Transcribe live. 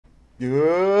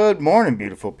Good morning,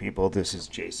 beautiful people. This is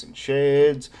Jason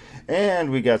Shades,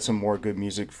 and we got some more good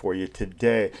music for you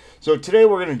today. So today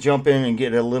we're going to jump in and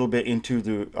get a little bit into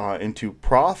the into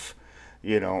PROF.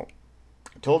 You know,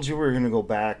 I told you we were going to go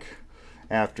back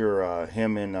after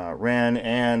him and Ren,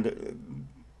 and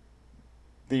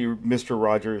the Mr.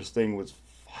 Rogers thing was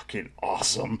fucking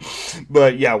awesome.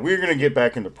 But yeah, we're going to get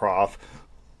back into PROF,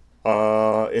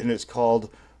 and it's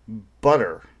called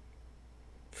Butter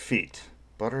Feet.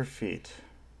 Butter Feet.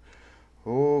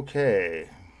 Okay.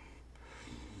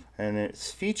 And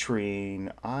it's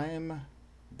featuring I'm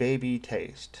Baby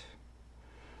Taste.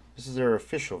 This is their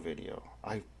official video.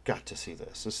 I got to see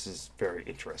this. This is very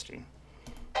interesting.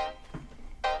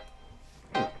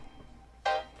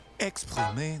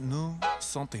 Exprimez nos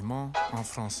sentiments en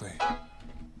français.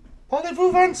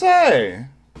 Parlez-vous français?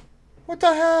 What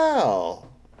the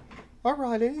hell?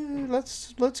 Alrighty,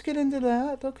 let's get into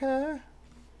that, okay?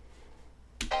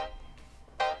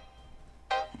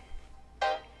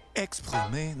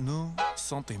 Exprimez nos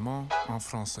sentiments en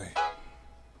français.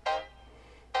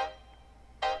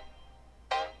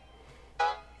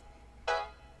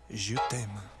 Je t'aime.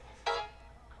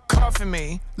 Cuffing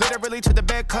me, literally to the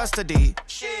bed custody.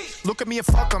 Look at me and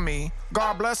fuck on me.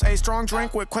 God bless a strong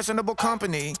drink with questionable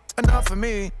company. Enough of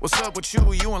me. What's up with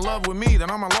you? You in love with me? Then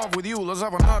I'm in love with you. Let's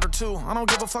have another two. I don't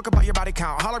give a fuck about your body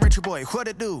count. Holler at your boy. What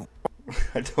it do?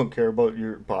 I don't care about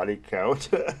your body count.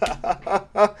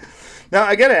 Now,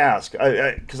 I gotta ask,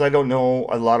 because I don't know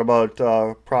a lot about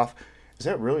PROF. Is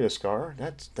that really a scar?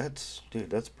 Dude,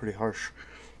 that's pretty harsh.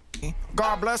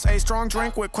 God bless a strong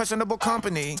drink with questionable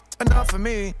company. Enough of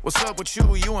me. What's up with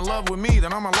you? You in love with me?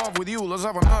 Then I'm in love with you. Let's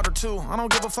have another two. I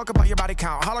don't give a fuck about your body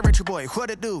count. Holler at your boy.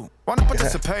 What it do? Wanna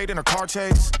participate in a car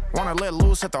chase? Wanna let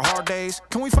loose at the hard days?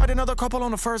 Can we fight another couple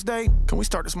on the first date? Can we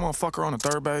start this motherfucker on the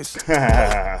third base? Know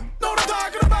what I'm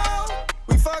talking about?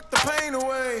 We fuck the pain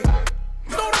away.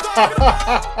 Know what I'm talking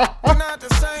about? We're not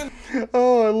the same.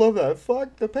 Oh, I love that.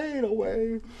 Fuck the pain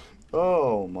away.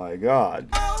 Oh my God.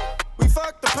 We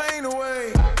fuck the pain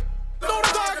away. Know what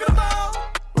I'm talking about?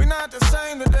 We not the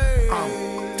same today.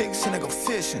 I'm fixing to go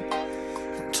fishing.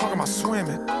 I'm talking about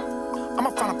swimming. I'ma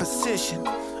find a position.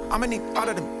 I'ma need all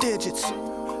of them digits.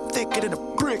 Thicker than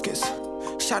a brick is.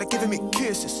 Shot giving me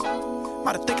kisses.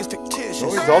 Might have think it's fictitious. Oh,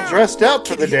 he's all dressed up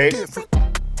for the date.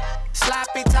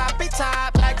 Sloppy toppy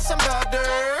top like some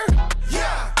butter.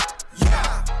 Yeah,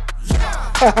 yeah,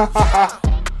 yeah, yeah.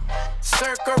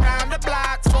 Circle around the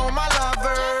block for my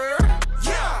lover.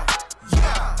 Yeah,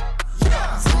 yeah,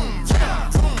 yeah, vroom, yeah,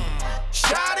 vroom.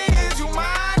 Shawty, is you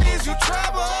mine? Is you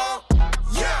trouble?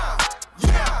 Yeah,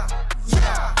 yeah,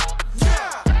 yeah,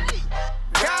 yeah.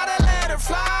 Gotta let her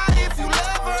fly if you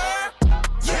love her.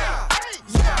 Yeah,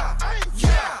 yeah,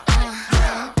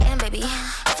 yeah. Damn, baby,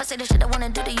 if I say the shit I wanna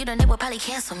do to you, then they would probably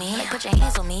cancel me. Like, put your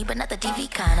hands on me, but not the DV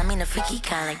kind. I mean the freaky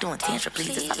kind, like doing tantrum,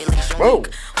 please. It's ovulation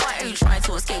week. Why are you trying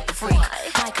to escape the freak?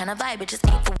 My kind of vibe, it just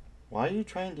ain't for. Why are you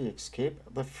trying to escape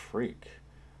the freak?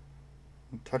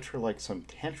 Touch her like some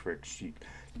tantric sheet.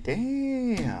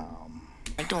 Damn.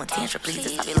 Like doing tantrum, please.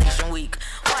 It's ovulation week.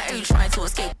 Why are you trying to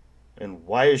escape? And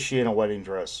why is she in a wedding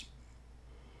dress?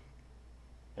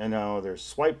 And now there's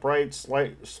swipe right,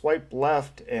 swipe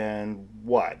left, and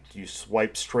what? You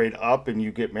swipe straight up and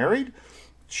you get married?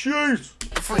 Jeez.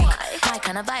 Freak. My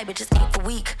kind of vibe, it just ain't for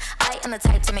weak. I am the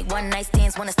type to make one night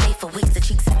stands, wanna stay for weeks. The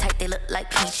cheeks is tight, they look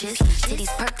like peaches. Titties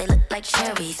perk, they look like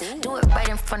cherries. Do it right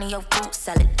in front of your fruit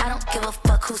salad. I don't give a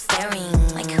fuck who's staring.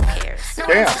 Like, who cares? Know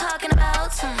what I'm talking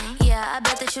about? Yeah, I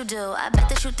bet that you do. I bet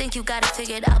that you think you got it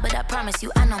figured out, but I promise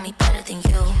you, I know me better than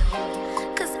you.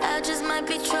 Cause I just might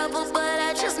be trouble, but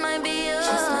I just might be yours.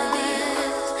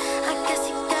 I guess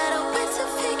you gotta wait to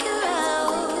figure out.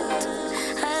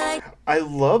 I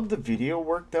love the video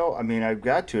work, though. I mean, I've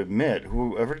got to admit,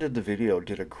 whoever did the video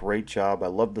did a great job. I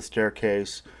love the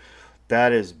staircase.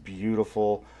 That is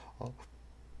beautiful.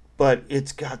 But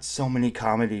it's got so many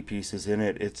comedy pieces in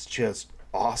it. It's just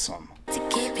awesome. To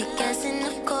keep you guessing,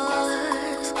 of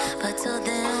course. But till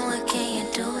then, what can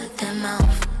you do with them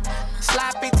mouth?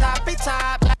 Sloppy toppy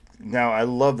top. Now, I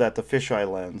love that, the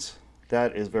fisheye lens.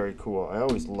 That is very cool. I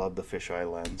always love the fisheye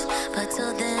lens. But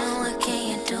till then, what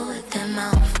can you do with them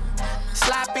mouth?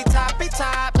 Sloppy toppy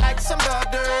top like some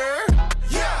butter.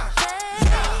 Yeah,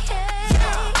 yeah,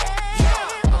 yeah,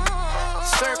 yeah.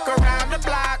 Circle around the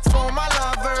block for my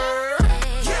lover.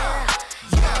 Yeah,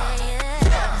 yeah, yeah,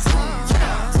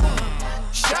 yeah.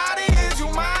 Shawty, is you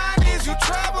mine? Is you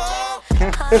trouble?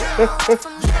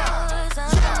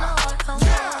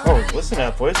 Oh, listen to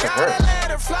that voice of her. Gotta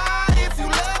let her fly if you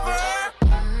love her.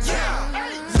 Yeah, yeah,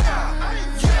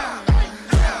 yeah,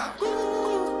 yeah.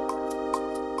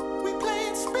 We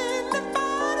playing spin.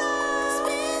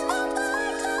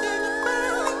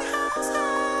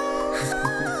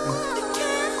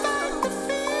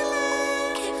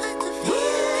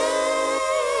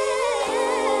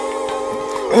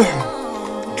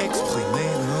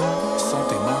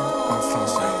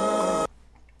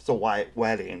 a white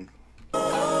wedding. Je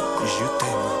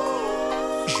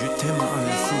t'aime en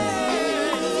la foulée.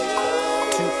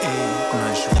 Tu es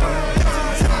ma joie.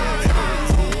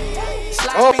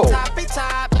 Sloppy toppy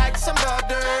top like some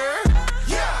butter.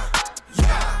 Yeah,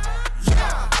 yeah,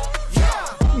 yeah,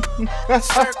 yeah.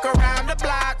 Circle around the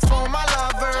block for my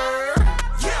lover.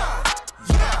 Yeah,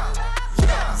 yeah,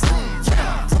 yeah,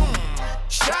 yeah.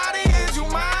 Shawty, is you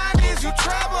mine? Is you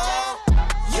trouble?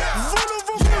 Yeah.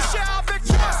 Voulez-vous coucher avec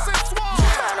moi ce soir?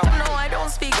 I don't know, I don't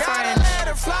speak French. Let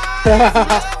her fly.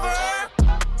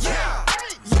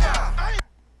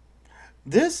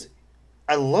 This,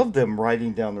 I love them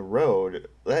riding down the road.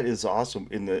 That is awesome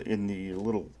in the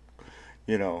little,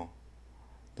 you know,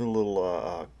 the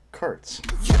little carts.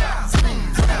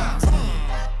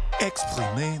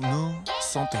 Exprimez nos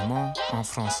sentiments en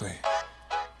français.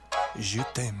 Je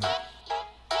t'aime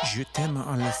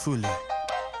en la foulée.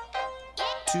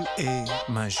 Tu es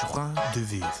ma joie de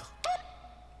vivre.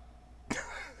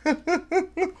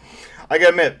 I gotta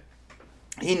admit,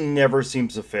 he never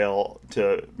seems to fail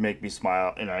to make me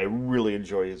smile, and I really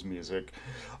enjoy his music.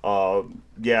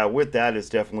 Yeah, with that, it's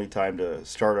definitely time to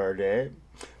start our day.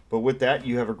 But with that,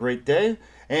 you have a great day.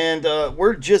 And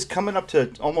we're just coming up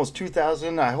to almost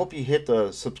 2,000. I hope you hit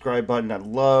the subscribe button. I'd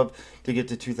love to get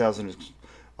to 2,000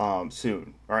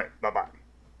 soon. All right, bye-bye.